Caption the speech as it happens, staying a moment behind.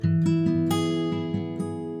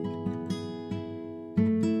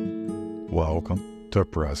Welcome to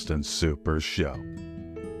Preston's Super Show.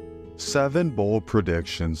 7 bold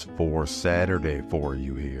predictions for Saturday for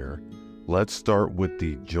you here. Let's start with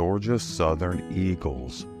the Georgia Southern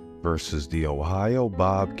Eagles versus the Ohio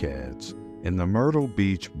Bobcats in the Myrtle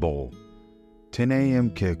Beach Bowl. 10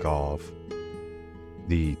 a.m. kickoff.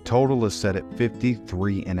 The total is set at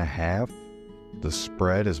 53.5. The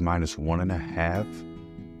spread is -1.5.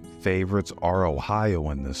 Favorites are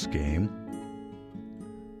Ohio in this game.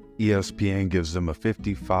 ESPN gives them a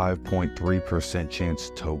 55.3%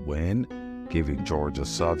 chance to win, giving Georgia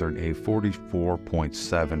Southern a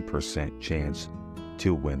 44.7% chance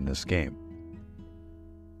to win this game.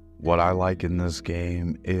 What I like in this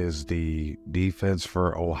game is the defense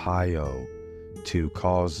for Ohio to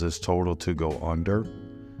cause this total to go under.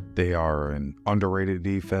 They are an underrated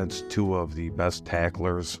defense. 2 of the best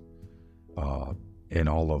tacklers in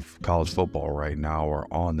all of college football right now are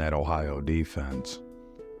on that Ohio defense.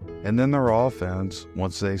 And then their offense,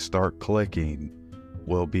 once they start clicking,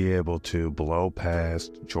 will be able to blow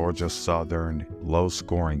past Georgia Southern,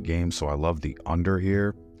 low-scoring game. So I love the under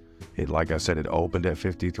here. Like I said, it opened at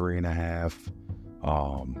 53.5,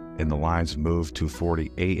 and the lines moved to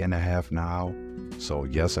 48.5 now. So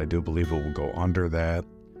yes, I do believe it will go under that.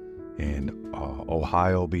 And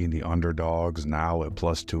Ohio being the underdogs now at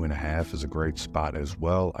 +2.5 is a great spot as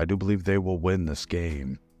well. I do believe they will win this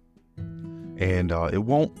game. And it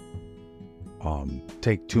won't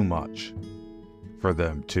take too much for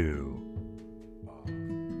them to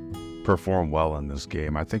perform well in this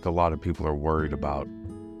game. I think a lot of people are worried about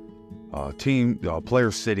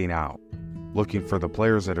players sitting out, looking for the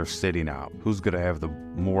players that are sitting out. Who's going to have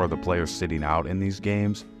more of the players sitting out in these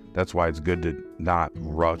games? That's why it's good to not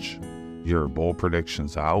rush your bowl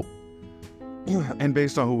predictions out. And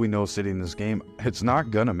based on who we know sitting in this game, it's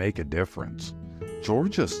not going to make a difference.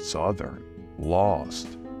 Georgia Southern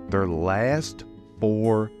lost their last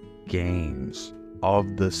 4 games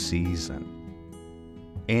of the season.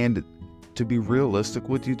 And to be realistic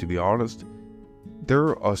with you, to be honest,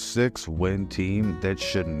 they're a 6-win team that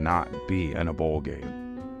should not be in a bowl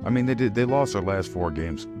game. I mean, they lost their last 4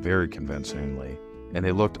 games very convincingly, and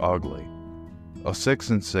they looked ugly. A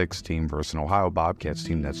 6-6 team versus an Ohio Bobcats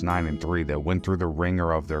team that's 9-3 that went through the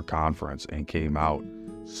ringer of their conference and came out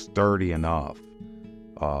sturdy enough.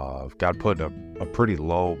 Got put in a pretty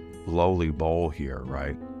lowly bowl here,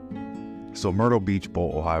 right? So Myrtle Beach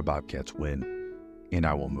Bowl, Ohio Bobcats win, and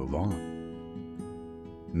I will move on.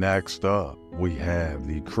 Next up, we have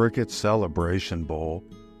the Cricket Celebration Bowl,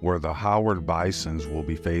 where the Howard Bisons will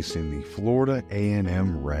be facing the Florida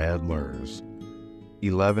A&M Rattlers.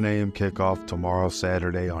 11 a.m. kickoff tomorrow,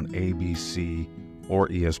 Saturday on ABC or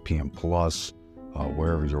ESPN Plus,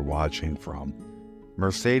 wherever you're watching from.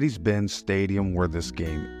 Mercedes-Benz Stadium, where this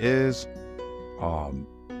game is,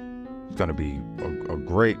 it's going to be a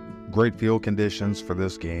great field conditions for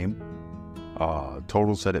this game.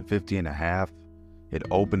 Total set at 50.5. It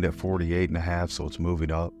opened at 48.5, so it's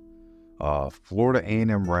moving up. Florida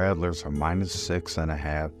A&M Rattlers are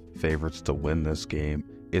 -6.5 favorites to win this game.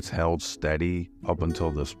 It's held steady up until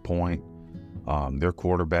this point. Their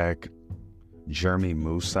quarterback, Jeremy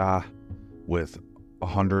Musa, with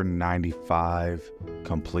 195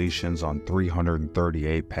 completions on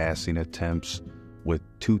 338 passing attempts with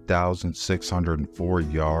 2,604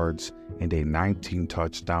 yards and a 19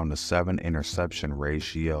 touchdown to 7 interception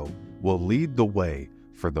ratio, will lead the way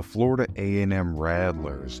for the Florida A&M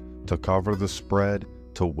Rattlers to cover the spread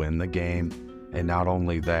to win the game. And not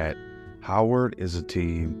only that, Howard is a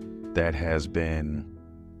team that has been,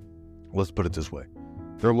 let's put it this way,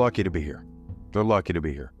 they're lucky to be here. They're lucky to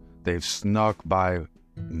be here. They've snuck by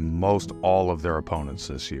most all of their opponents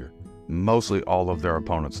this year. Mostly all of their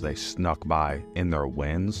opponents they snuck by in their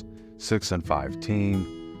wins. 6-5 team.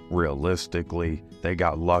 Realistically, they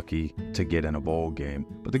got lucky to get in a bowl game.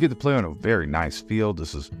 But they get to play on a very nice field.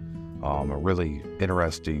 This is a really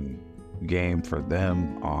interesting game for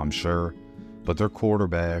them, I'm sure. But their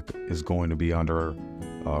quarterback is going to be under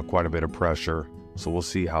quite a bit of pressure. So we'll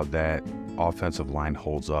see how that offensive line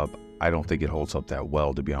holds up. I don't think it holds up that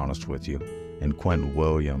well, to be honest with you. And Quentin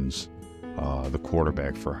Williams, the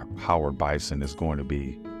quarterback for Howard Bison, is going to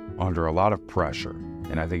be under a lot of pressure.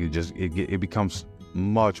 And I think it becomes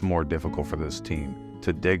much more difficult for this team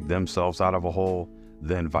to dig themselves out of a hole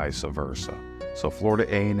than vice versa. So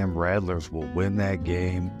Florida A&M Rattlers will win that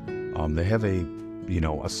game. They have a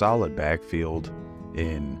solid backfield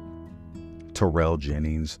in Terrell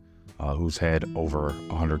Jennings, who's had over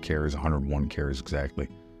 100 carries, 101 carries exactly,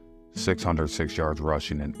 606 yards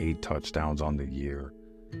rushing and 8 touchdowns on the year.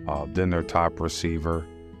 Then their top receiver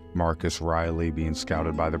Marcus Riley being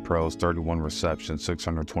scouted by the pros, 31 receptions,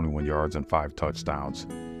 621 yards, and 5 touchdowns.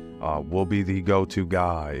 Will be the go-to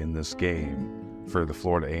guy in this game for the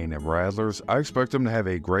Florida A&M Rattlers. I expect them to have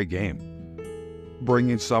a great game,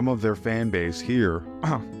 bringing some of their fan base here,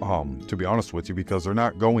 to be honest with you, because they're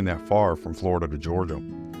not going that far from Florida to Georgia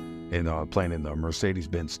and playing in the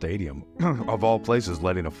Mercedes-Benz Stadium, of all places,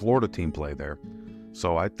 letting a Florida team play there.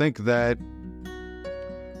 So I think that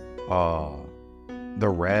the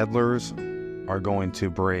Rattlers are going to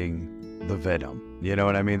bring the venom. You know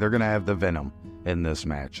what I mean? They're going to have the venom in this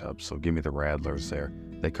matchup. So give me the Rattlers there.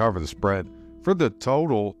 They cover the spread. For the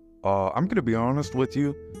total, I'm going to be honest with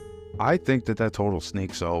you. I think that total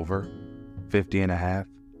sneaks over 50.5.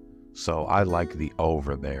 So I like the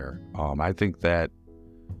over there. I think that,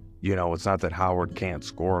 it's not that Howard can't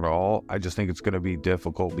score at all. I just think it's going to be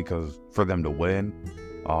difficult for them to win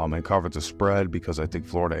and cover the spread, because I think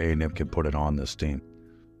Florida A&M can put it on this team.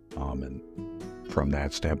 And from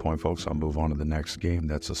that standpoint, folks, I'll move on to the next game.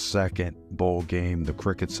 That's a second bowl game, the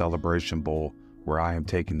Cricket Celebration Bowl, where I am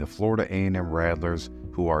taking the Florida A&M Rattlers,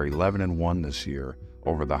 who are 11-1 this year,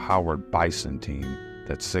 over the Howard Bison team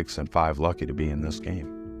that's 6-5, lucky to be in this game.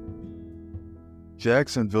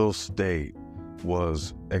 Jacksonville State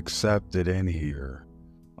was accepted in here,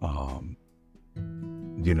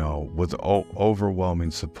 with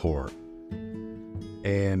overwhelming support.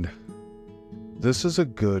 And this is a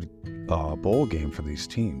good bowl game for these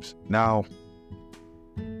teams. Now,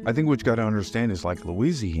 I think what you got to understand is, like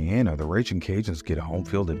Louisiana, the Raging Cajuns get a home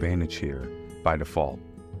field advantage here by default.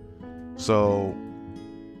 So,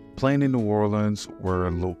 playing in New Orleans, where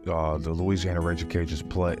the Louisiana Raging Cajuns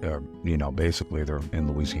play, basically they're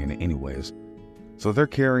in Louisiana anyways. So they're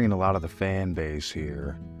carrying a lot of the fan base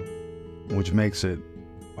here, which makes it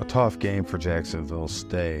a tough game for Jacksonville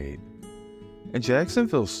State. And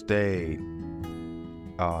Jacksonville State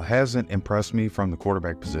hasn't impressed me from the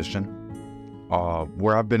quarterback position.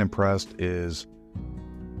 Where I've been impressed is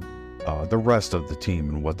the rest of the team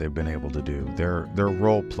and what they've been able to do. They're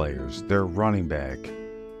role players. Their running back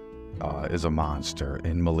is a monster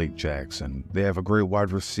in Malik Jackson. They have a great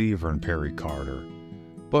wide receiver in Perry Carter.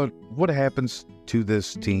 But what happens to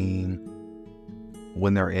this team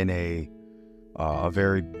when they're in a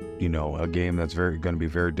game that's going to be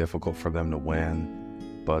very difficult for them to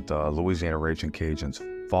win? But Louisiana Raging Cajuns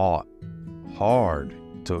fought hard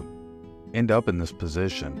to end up in this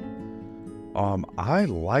position. I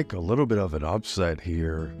like a little bit of an upset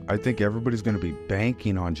here. I think everybody's going to be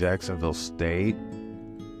banking on Jacksonville State.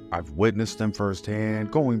 I've witnessed them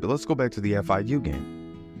firsthand but let's go back to the FIU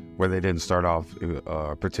game, where they didn't start off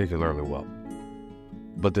particularly well.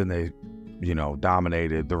 But then they,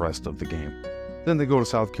 dominated the rest of the game. Then they go to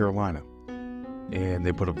South Carolina, and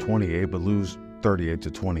they put up 28, but lose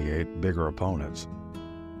 38-28, bigger opponents.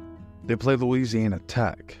 They play Louisiana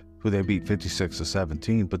Tech, who they beat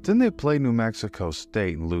 56-17, but then they play New Mexico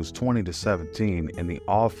State and lose 20-17, and the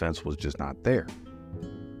offense was just not there.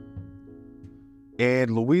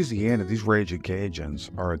 And Louisiana, these Raging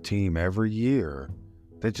Cajuns are a team every year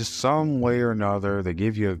that just some way or another, they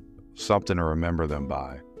give you something to remember them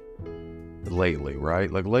by. Lately,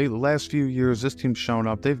 right? Like the last few years, this team's shown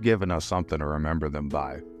up. They've given us something to remember them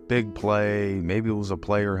by. Big play. Maybe it was a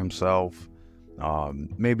player himself.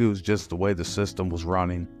 Maybe it was just the way the system was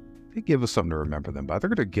running. They give us something to remember them by. They're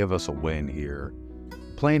going to give us a win here.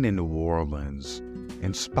 Playing in New Orleans,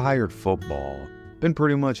 inspired football. Been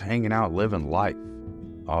pretty much hanging out, living life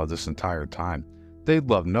this entire time. They'd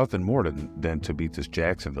love nothing more than to beat this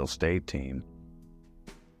Jacksonville State team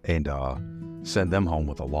and send them home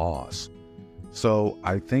with a loss. So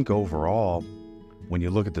I think overall, when you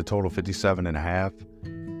look at the total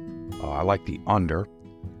 57.5, I like the under.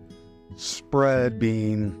 Spread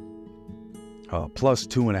being plus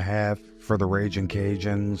 2.5 for the Raging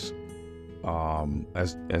Cajuns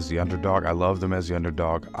as the underdog. I love them as the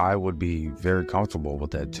underdog. I would be very comfortable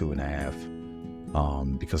with that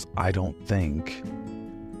 2.5 because I don't think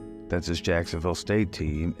that this Jacksonville State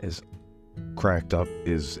team is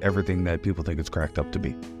everything that people think it's cracked up to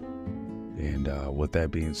be. And with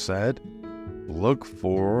that being said, look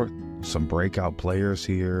for some breakout players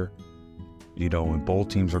here. And both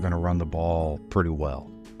teams are going to run the ball pretty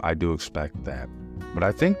well. I do expect that. But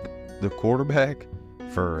I think the quarterback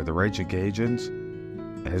for the Raging Cajuns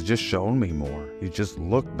has just shown me more. He just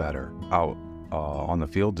looked better out on the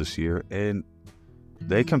field this year. And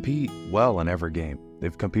they compete well in every game.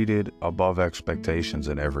 They've competed above expectations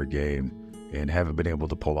in every game and haven't been able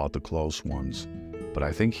to pull out the close ones. But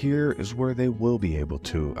I think here is where they will be able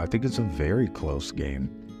to. I think it's a very close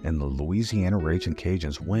game. And the Louisiana Raging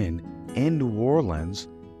Cajuns win in New Orleans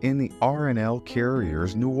in the R+L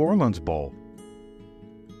Carriers New Orleans Bowl.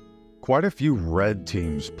 Quite a few red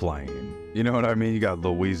teams playing. You know what I mean? You got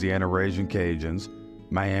Louisiana Raging Cajuns,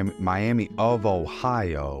 Miami of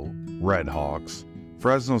Ohio Redhawks,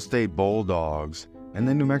 Fresno State Bulldogs, and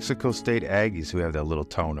the New Mexico State Aggies, who have that little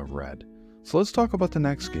tone of red. So let's talk about the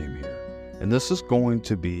next game here. And this is going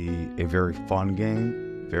to be a very fun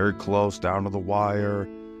game, very close, down to the wire.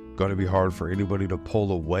 Going to be hard for anybody to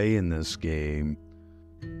pull away in this game.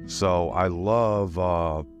 So I love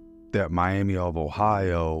that Miami of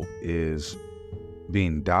Ohio is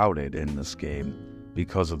being doubted in this game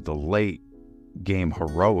because of the late game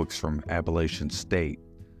heroics from Appalachian State.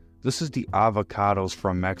 This is the Avocados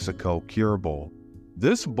from Mexico Cure Bowl.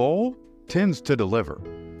 This bowl tends to deliver.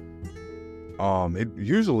 It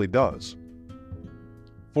usually does.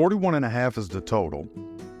 41.5 is the total.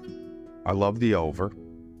 I love the over.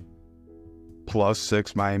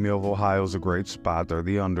 +6 Miami of Ohio is a great spot. They're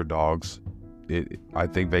the underdogs. I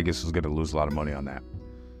think Vegas is going to lose a lot of money on that.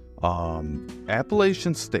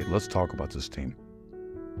 Appalachian State, let's talk about this team.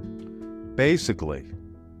 Basically,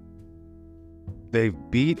 they've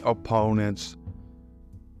beat opponents,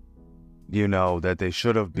 that they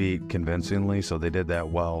should have beat convincingly, so they did that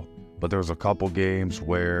well. But there was a couple games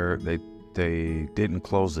where they didn't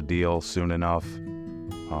close the deal soon enough.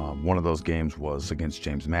 One of those games was against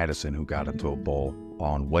James Madison, who got into a bowl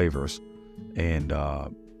on waivers, and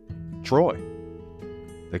Troy.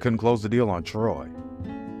 They couldn't close the deal on Troy.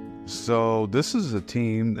 So this is a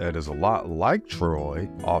team that is a lot like Troy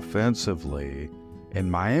offensively, and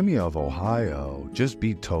Miami of Ohio just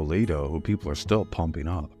beat Toledo, who people are still pumping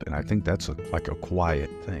up, and I think that's like a quiet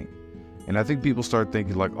thing. And I think people start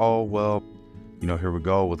thinking like, oh, well, here we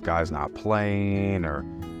go with guys not playing, or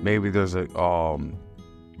maybe there's a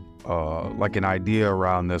like an idea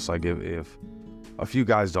around this, like if a few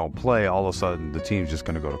guys don't play, all of a sudden the team's just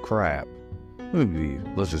going to go to crap.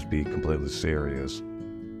 Let's just be completely serious.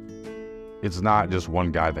 It's not just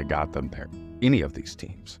one guy that got them there, any of these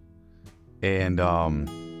teams. And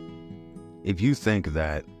if you think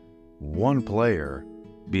that one player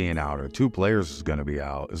being out or two players is going to be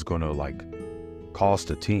out is going to cost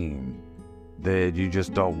a team, then you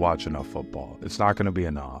just don't watch enough football. It's not going to be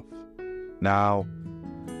enough. Now,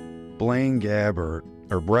 Brett Gabbert,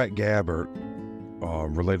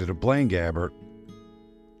 related to Blaine Gabbert,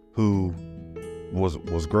 who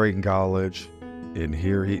was great in college, and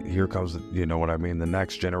here comes the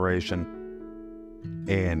next generation,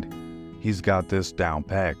 and he's got this down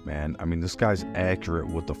pat, man. I mean, this guy's accurate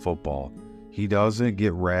with the football. He doesn't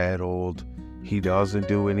get rattled. He doesn't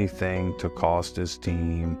do anything to cost his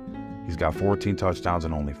team. He's got 14 touchdowns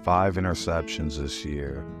and only 5 interceptions this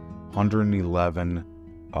year. 111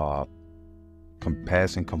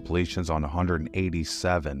 passing completions on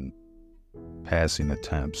 187 passing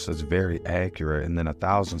attempts. It's very accurate. And then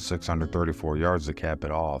 1,634 yards to cap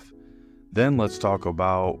it off. Then let's talk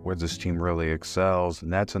about where this team really excels,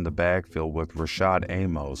 and that's in the backfield with Rashad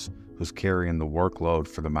Amos, who's carrying the workload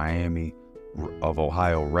for the Miami of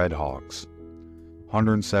Ohio Redhawks.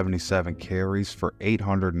 177 carries for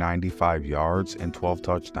 895 yards and 12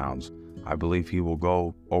 touchdowns. I believe he will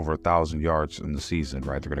go over 1,000 yards in the season,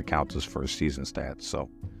 right? They're going to count this for his season stats. So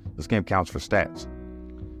this game counts for stats.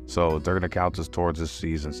 So they're going to count this towards his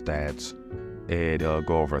season stats, and he'll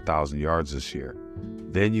go over 1,000 yards this year.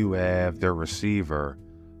 Then you have their receiver,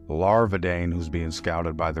 Larvadane, who's being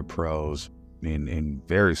scouted by the pros, and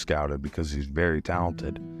very scouted because he's very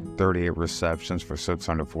talented. 38 receptions for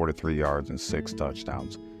 643 yards and 6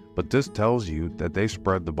 touchdowns. But this tells you that they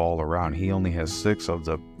spread the ball around. He only has 6 of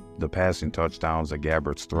the passing touchdowns that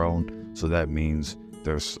Gabbert's thrown, so that means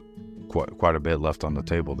there's quite a bit left on the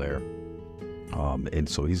table there. And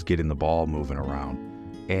so he's getting the ball moving around.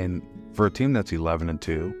 And for a team that's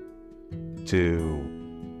 11-2, to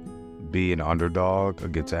be an underdog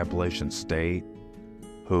against Appalachian State,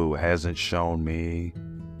 who hasn't shown me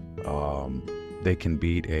they can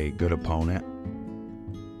beat a good opponent,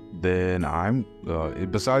 then I'm,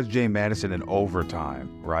 besides James Madison in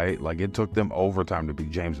overtime, right? Like, it took them overtime to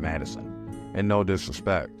beat James Madison, and no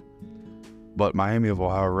disrespect. But Miami of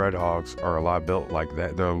Ohio Redhawks are a lot built like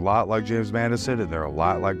that. They're a lot like James Madison, and they're a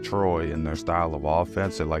lot like Troy in their style of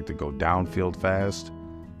offense. They like to go downfield fast,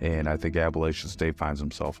 and I think Appalachian State finds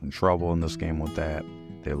himself in trouble in this game with that.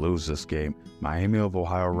 They lose this game. Miami of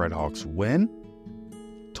Ohio Redhawks win.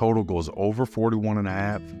 Total goes over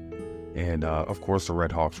 41.5. And, of course, the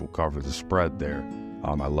Redhawks will cover the spread there.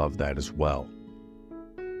 I love that as well.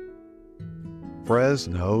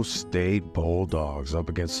 Fresno State Bulldogs up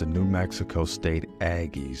against the New Mexico State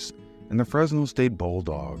Aggies. And the Fresno State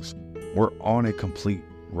Bulldogs were on a complete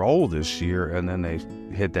roll this year, and then they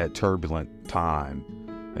hit that turbulent time,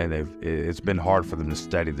 and it's been hard for them to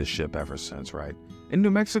steady the ship ever since, right? In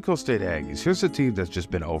New Mexico State Aggies, here's a team that's just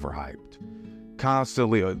been overhyped.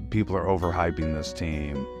 Constantly, people are overhyping this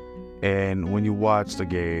team, and when you watch the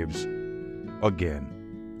games, again,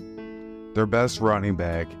 their best running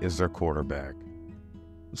back is their quarterback.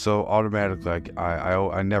 So automatically,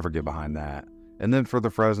 I never get behind that. And then for the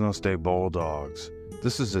Fresno State Bulldogs,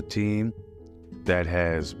 this is a team that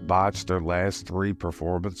has botched their last 3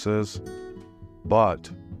 performances, but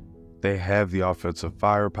they have the offensive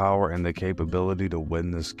firepower and the capability to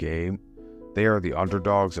win this game. They are the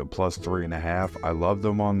underdogs at plus 3.5. I love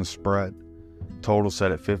them on the spread. Total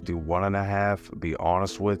set at 51.5. Be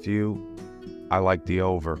honest with you, I like the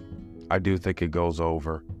over. I do think it goes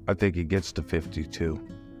over. I think it gets to 52.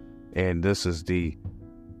 And this is the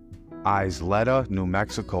Isleta, New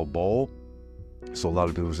Mexico Bowl. So a lot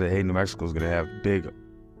of people say, hey, New Mexico's going to have big,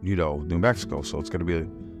 New Mexico. So it's going to be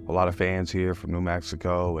a lot of fans here from New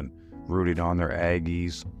Mexico and rooting on their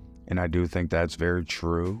Aggies. And I do think that's very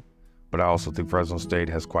true. But I also think Fresno State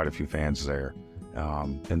has quite a few fans there.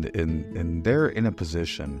 And they're in a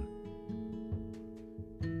position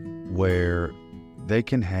where they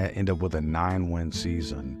can end up with a 9-win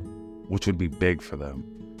season, which would be big for them.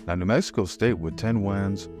 Now, New Mexico State with 10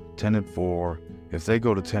 wins, 10-4, if they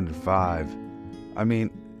go to 10-5, I mean,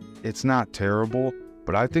 it's not terrible,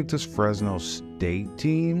 but I think this Fresno State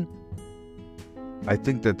team, I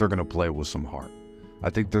think that they're going to play with some heart. I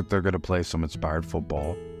think that they're going to play some inspired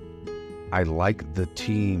football. I like the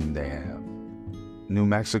team they have. New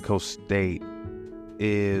Mexico State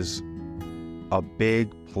is a big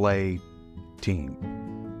play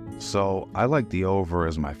team. So I like the over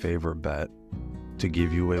as my favorite bet to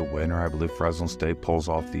give you a winner. I believe Fresno State pulls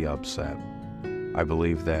off the upset. I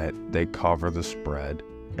believe that they cover the spread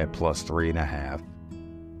at plus 3.5.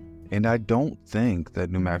 And I don't think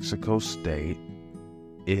that New Mexico State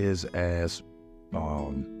is as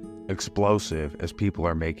explosive as people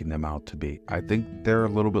are making them out to be. I think they're a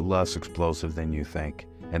little bit less explosive than you think,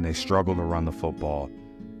 and they struggle to run the football.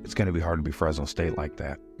 It's going to be hard to be Fresno State like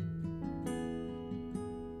that.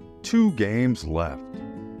 2 games left.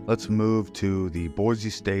 Let's move to the Boise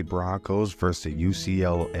State Broncos versus the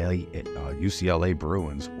UCLA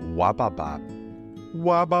Bruins. Wah-ba-bop.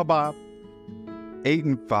 Wah-ba-bop.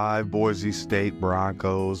 8-5 Boise State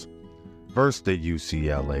Broncos versus the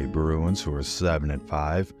UCLA Bruins, who are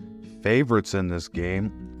 7-5. Favorites in this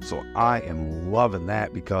game. So I am loving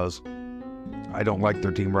that because I don't like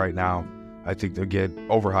their team right now. I think they get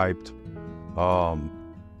overhyped.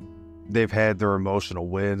 They've had their emotional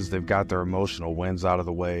wins. They've got their emotional wins out of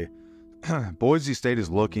the way. Boise State is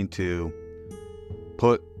looking to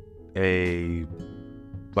put a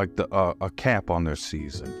cap on their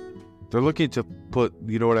season. They're looking to put,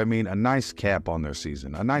 a nice cap on their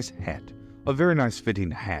season, a nice hat, a very nice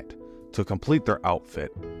fitting hat to complete their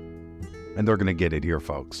outfit. And they're going to get it here,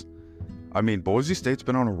 folks. I mean, Boise State's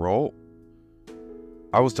been on a roll.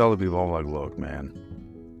 I was telling people, I'm like, look, man,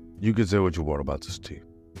 you can say what you want about this team,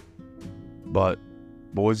 but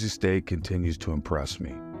Boise State continues to impress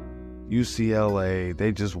me. UCLA,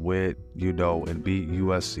 they just went, and beat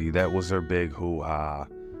USC. That was their big hoo-ha.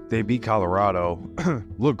 They beat Colorado,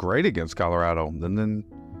 looked great against Colorado, and then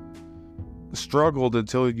struggled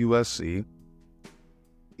until USC.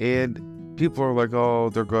 And people are like, oh,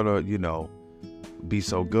 they're going to, be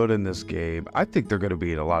so good in this game. I think they're going to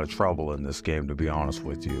be in a lot of trouble in this game, to be honest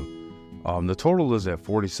with you. The total is at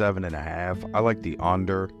 47.5. I like the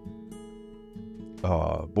under.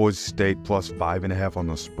 Boise State plus 5.5 on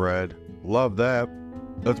the spread. Love that.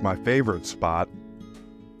 That's my favorite spot.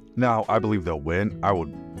 Now, I believe they'll win.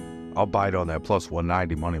 I'll bite on that plus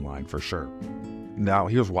 190 money line for sure. Now,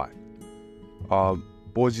 here's why.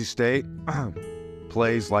 Boise State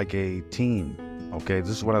plays like a team. Okay, this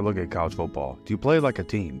is what I look at college football. Do you play like a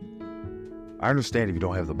team? I understand if you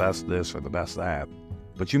don't have the best this or the best that,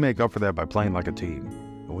 but you make up for that by playing like a team.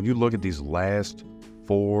 And when you look at these last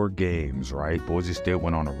 4 games, right? Boise State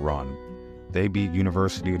went on a run. They beat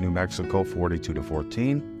University of New Mexico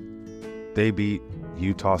 42-14. They beat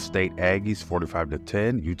Utah State Aggies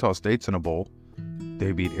 45-10. Utah State's in a bowl.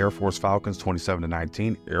 They beat Air Force Falcons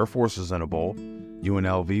 27-19. Air Force is in a bowl.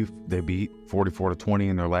 UNLV, they beat 44-20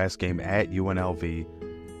 in their last game at UNLV.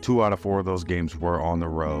 2 out of 4 of those games were on the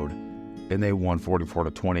road, and they won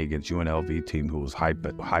 44-20 against UNLV team who was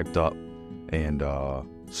hyped up and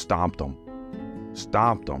stomped them.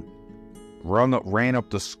 Ran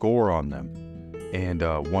up the score on them, and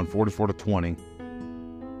won 44-20.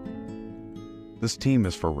 This team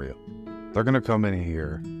is for real. They're going to come in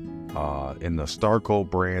here in the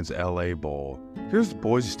Starcold Brands LA Bowl, Here's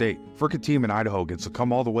Boise State. Frickin' team in Idaho gets to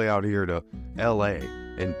come all the way out here to LA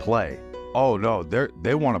and play. Oh no,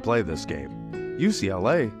 they want to play this game.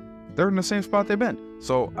 UCLA, they're in the same spot they've been.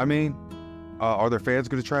 So, I mean, are their fans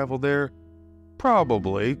going to travel there?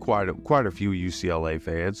 Probably quite a few UCLA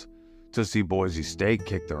fans to see Boise State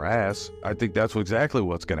kick their ass. I think that's exactly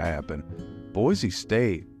what's going to happen. Boise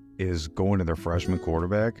State is going to their freshman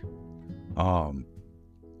quarterback.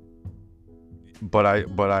 But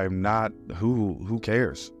I'm not. Who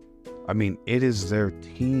cares? I mean, it is their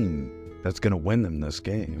team that's going to win them this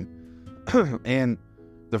game. And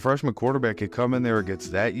the freshman quarterback could come in there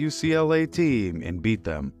against that UCLA team and beat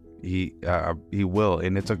them. He will,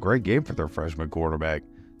 and it's a great game for their freshman quarterback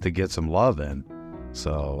to get some love in.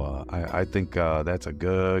 So I think that's a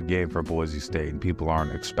good game for Boise State, and people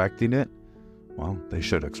aren't expecting it. Well, they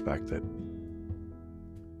should expect it.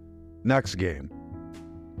 Next game.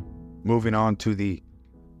 Moving on to the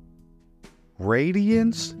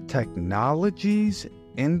Radiance Technologies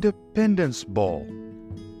Independence Bowl.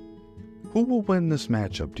 Who will win this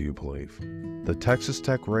matchup, do you believe? The Texas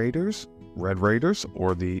Tech Raiders, Red Raiders,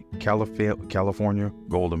 or the California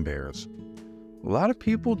Golden Bears? A lot of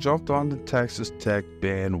people jumped on the Texas Tech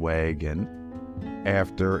bandwagon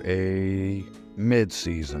after a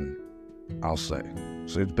mid-season, I'll say.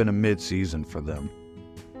 So it's been a mid-season for them.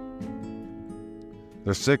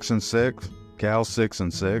 They're 6-6. Cal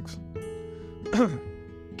 6-6.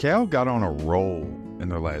 Cal got on a roll in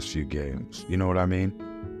their last few games. You know what I mean?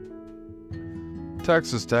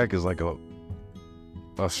 Texas Tech is like a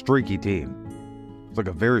streaky team. It's like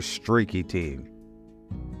a very streaky team.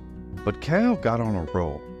 But Cal got on a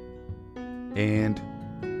roll. And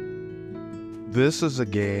this is a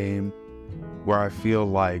game where I feel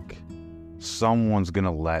like someone's going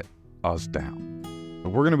to let us down.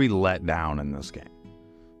 We're going to be let down in this game.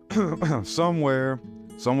 Somewhere,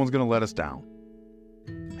 someone's going to let us down.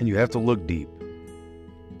 And you have to look deep.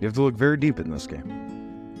 You have to look very deep in this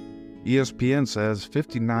game. ESPN says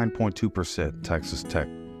 59.2% Texas Tech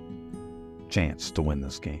chance to win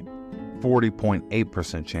this game.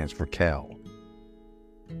 40.8% chance for Cal.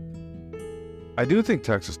 I do think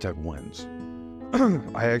Texas Tech wins.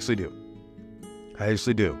 I actually do.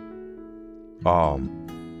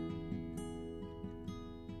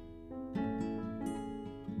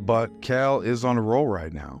 But Cal is on a roll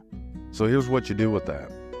right now. So here's what you do with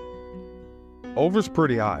that. Over's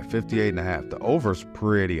pretty high, 58.5. The over's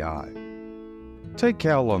pretty high. Take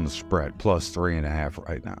Cal on the spread, plus 3.5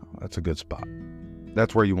 right now. That's a good spot.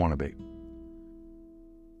 That's where you want to be.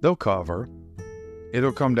 They'll cover.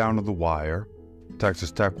 It'll come down to the wire.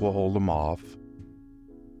 Texas Tech will hold them off.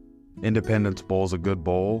 Independence Bowl's a good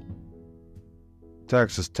bowl.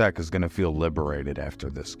 Texas Tech is going to feel liberated after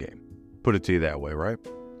this game. Put it to you that way, right?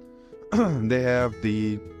 They have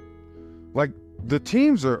the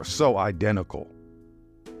teams are so identical,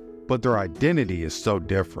 but their identity is so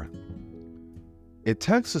different.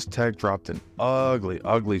 Texas Tech dropped an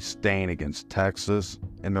ugly stain against Texas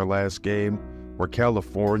in their last game, where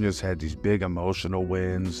California's had these big emotional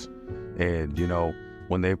wins, and, you know,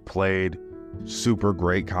 when they played super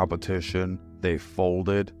great competition, they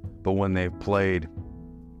folded, but when they played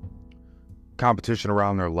competition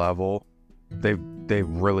around their level, they've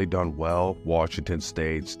really done well. Washington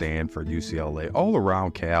State, Stanford, UCLA, all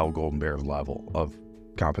around Cal, Golden Bears level of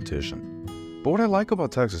competition. But what I like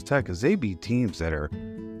about Texas Tech is they beat teams that are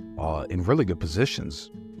in really good positions,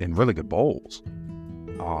 in really good bowls.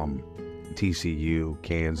 TCU,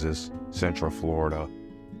 Kansas, Central Florida.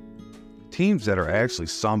 Teams that are actually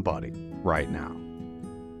somebody right now.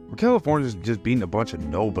 California's just beating a bunch of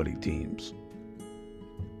nobody teams.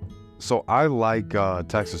 So I like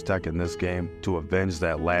Texas Tech in this game to avenge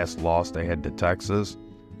that last loss they had to Texas.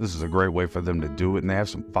 This is a great way for them to do it, and they have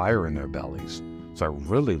some fire in their bellies. So I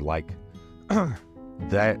really like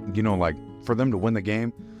that, you know, like for them to win the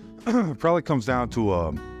game, probably comes down to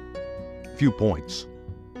a few points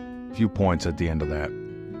at the end of that.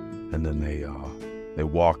 And then they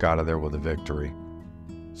walk out of there with a victory.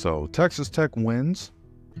 So Texas Tech wins,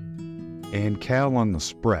 and Cal on the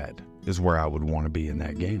spread is where I would want to be in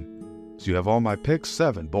that game. So you have all my picks,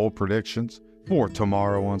 7 bold predictions for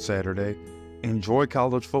tomorrow on Saturday. Enjoy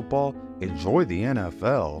college football, enjoy the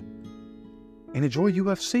NFL, and enjoy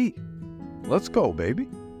UFC. Let's go, baby.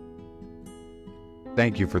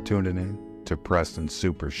 Thank you for tuning in to Preston's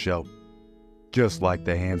Super Show. Just like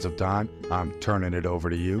the hands of time, I'm turning it over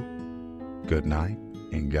to you. Good night,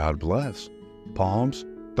 and God bless. Palms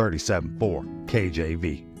 37-4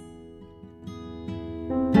 KJV.